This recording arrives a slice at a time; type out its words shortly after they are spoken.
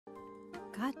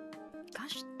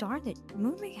gosh darn it.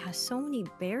 Moonray has so many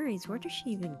berries. Where does she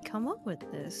even come up with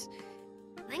this?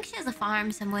 I think she has a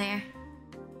farm somewhere.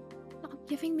 Stop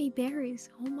giving me berries.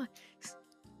 Oh my.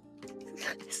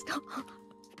 Stop.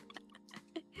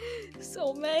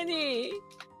 So many.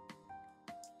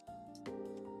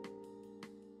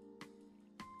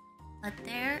 But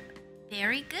they're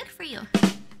very good for you.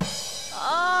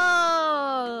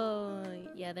 Oh,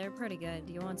 yeah, they're pretty good.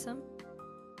 Do you want some?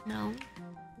 No.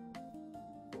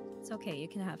 It's okay. You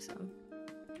can have some.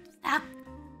 Stop.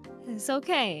 It's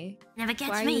okay. Never catch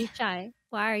Why me. Are you shy?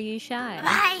 Why are you shy?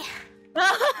 Bye.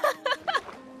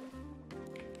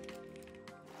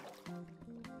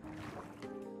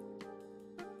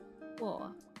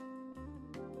 Whoa.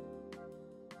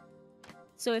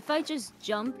 So if I just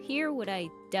jump here, would I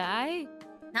die?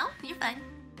 No, you're fine.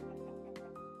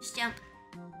 Just jump.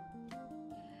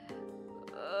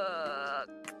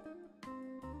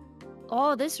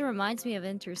 Oh, this reminds me of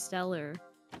Interstellar.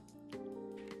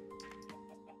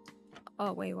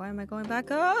 Oh, wait, why am I going back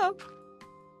up?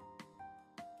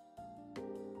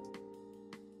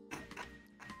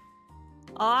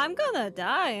 Oh, I'm gonna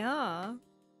die, huh?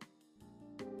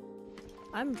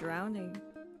 I'm drowning.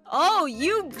 Oh,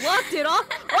 you blocked it off!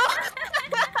 Oh!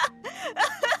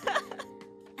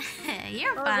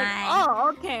 You're fine. Like, oh,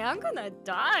 okay, I'm gonna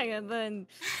die, and then...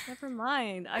 Never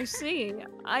mind. I see.